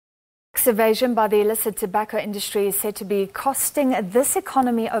Tax evasion by the illicit tobacco industry is said to be costing this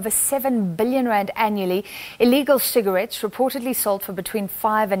economy over 7 billion rand annually. Illegal cigarettes reportedly sold for between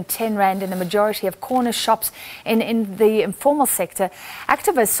 5 and 10 rand in the majority of corner shops in the informal sector.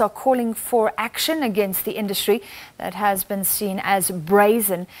 Activists are calling for action against the industry that has been seen as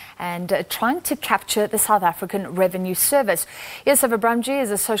brazen and trying to capture the South African Revenue Service. Yusuf Abramjee is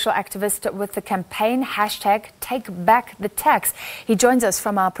a social activist with the campaign #TakeBackTheTax. He joins us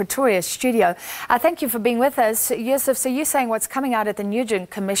from our Pretoria studio. Thank you for being with us, Yusuf. So you're saying what's coming out at the Nugent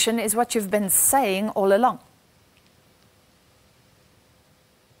Commission is what you've been saying all along.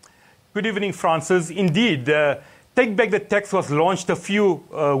 Good evening, Francis. Indeed, Take Back the Tax was launched a few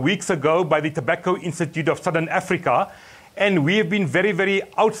weeks ago by the Tobacco Institute of Southern Africa, and we have been very, very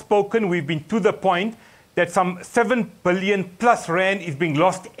outspoken. We've been to the point that some 7 billion plus rand is being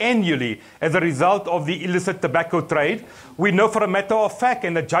lost annually as a result of the illicit tobacco trade. We know for a matter of fact,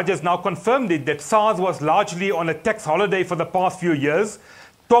 and the judge has now confirmed it, that SARS was largely on a tax holiday for the past few years.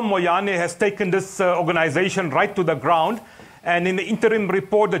 Tom Moyane has taken this organization right to the ground. And in the interim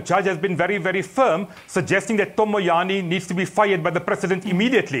report, the judge has been very, very firm, suggesting that Tom Moyane needs to be fired by the president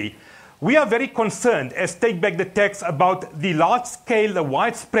immediately. We are very concerned as Take Back the Tax about the large-scale, the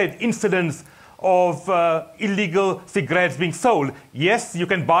widespread incidents of illegal cigarettes being sold. Yes, you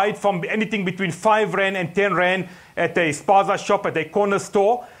can buy it from anything between 5 rand and 10 rand at a spaza shop, at a corner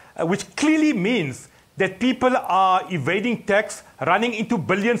store, which clearly means that people are evading tax, running into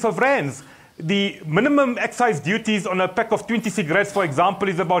billions of rands. The minimum excise duties on a pack of 20 cigarettes, for example,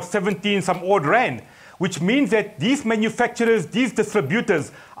 is about 17 some odd rand, which means that these manufacturers, these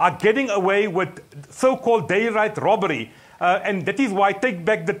distributors are getting away with so-called daylight robbery. And that is why Take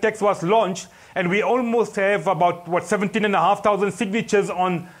Back the Tax was launched, and we almost have about, 17,500 signatures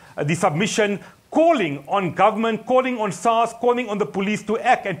on the submission, calling on government, calling on SARS, calling on the police to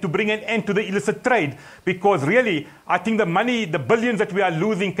act and to bring an end to the illicit trade. Because really, I think the money, the billions that we are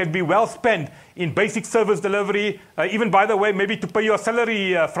losing can be well spent in basic service delivery, even, by the way, maybe to pay your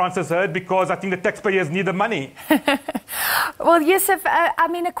salary, Francis heard, because I think the taxpayers need the money. Well, Yusuf, I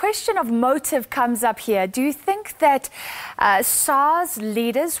mean, a question of motive comes up here. Do you think that SARS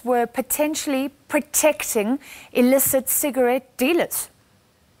leaders were potentially protecting illicit cigarette dealers?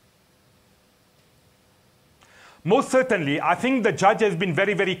 Most certainly. I think the judge has been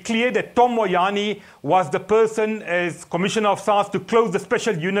very, very clear that Tom Moyane was the person as Commissioner of SARS to close the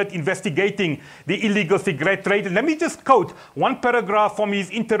special unit investigating the illegal cigarette trade. And let me just quote one paragraph from his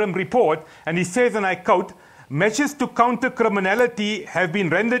interim report, and he says, and I quote, "Measures to counter criminality have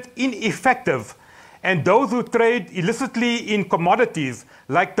been rendered ineffective, and those who trade illicitly in commodities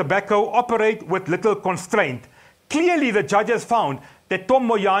like tobacco operate with little constraint." Clearly, the judge has found that Tom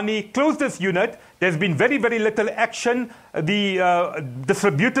Moyane closed this unit. There's been very, very little action. The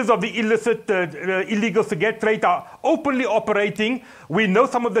distributors of the illicit, illegal cigarette trade are openly operating. We know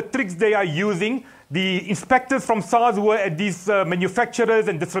some of the tricks they are using. The inspectors from SARS were at these manufacturers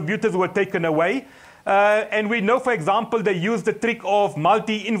and distributors were taken away. And we know, for example, they use the trick of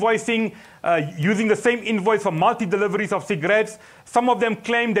multi-invoicing, using the same invoice for multi-deliveries of cigarettes. Some of them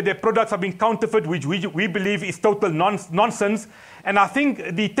claim that their products are being counterfeit, which we believe is total nonsense. And I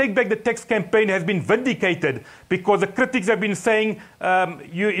think the Take Back the Tax campaign has been vindicated because the critics have been saying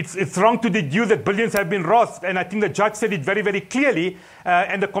it's wrong to deduce that billions have been lost. And I think the judge said it very, very clearly.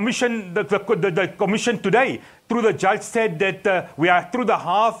 And the commission, the commission today, through the judge, said that we are through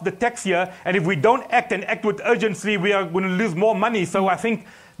the tax year, and if we don't act and act with urgency, we are going to lose more money. So I think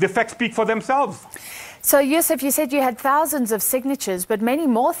the facts speak for themselves. So, Yusuf, you said you had thousands of signatures, but many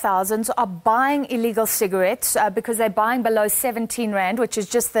more thousands are buying illegal cigarettes because they're buying below 17 rand, which is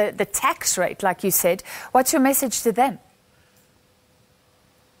just the tax rate, like you said. What's your message to them?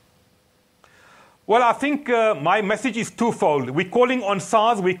 Well, I think my message is twofold. We're calling on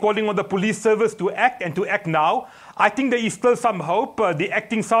SARS, we're calling on the police service to act and to act now. I think there is still some hope. The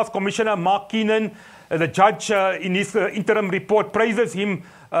acting SARS Commissioner, Mark Keenan, the judge in his interim report praises him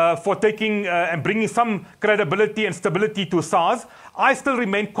for taking and bringing some credibility and stability to SARS. I still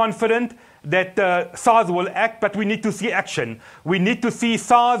remain confident that SARS will act, but we need to see action. We need to see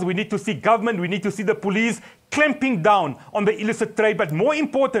SARS, we need to see government, we need to see the police clamping down on the illicit trade. But more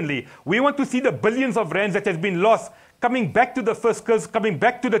importantly, we want to see the billions of rands that has been lost coming back to the fiscus, coming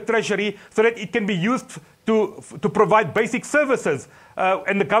back to the treasury, so that it can be used to provide basic services.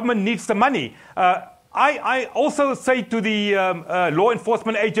 And the government needs the money. I also say to the law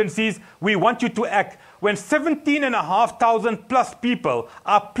enforcement agencies, we want you to act. When 17,500 plus people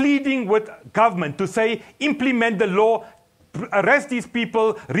are pleading with government to say, implement the law, arrest these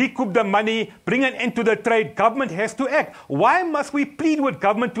people, recoup the money, bring an end to the trade. Government has to act. Why must we plead with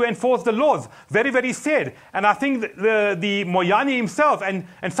government to enforce the laws? Very, very sad. And I think the Moyani himself and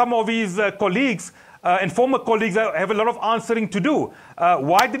some of his colleagues and former colleagues have a lot of answering to do.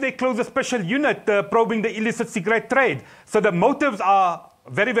 Why did they close a special unit probing the illicit cigarette trade? So the motives are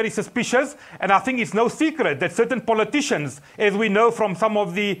very, very suspicious, and I think it's no secret that certain politicians, as we know from some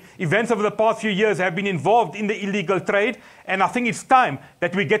of the events over the past few years, have been involved in the illegal trade, and I think it's time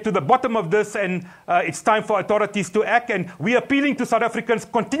that we get to the bottom of this, and it's time for authorities to act, and we're appealing to South Africans,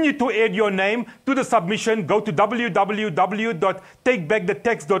 continue to add your name to the submission, go to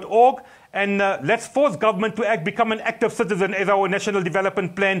www.takebackthetext.org, and let's force government to act, become an active citizen, as our National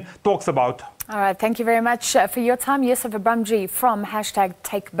Development Plan talks about. All right, thank you very much for your time. Yusuf Abramjee from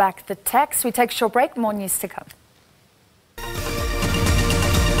 #TakeBackTheTax. We take a short break, more news to come.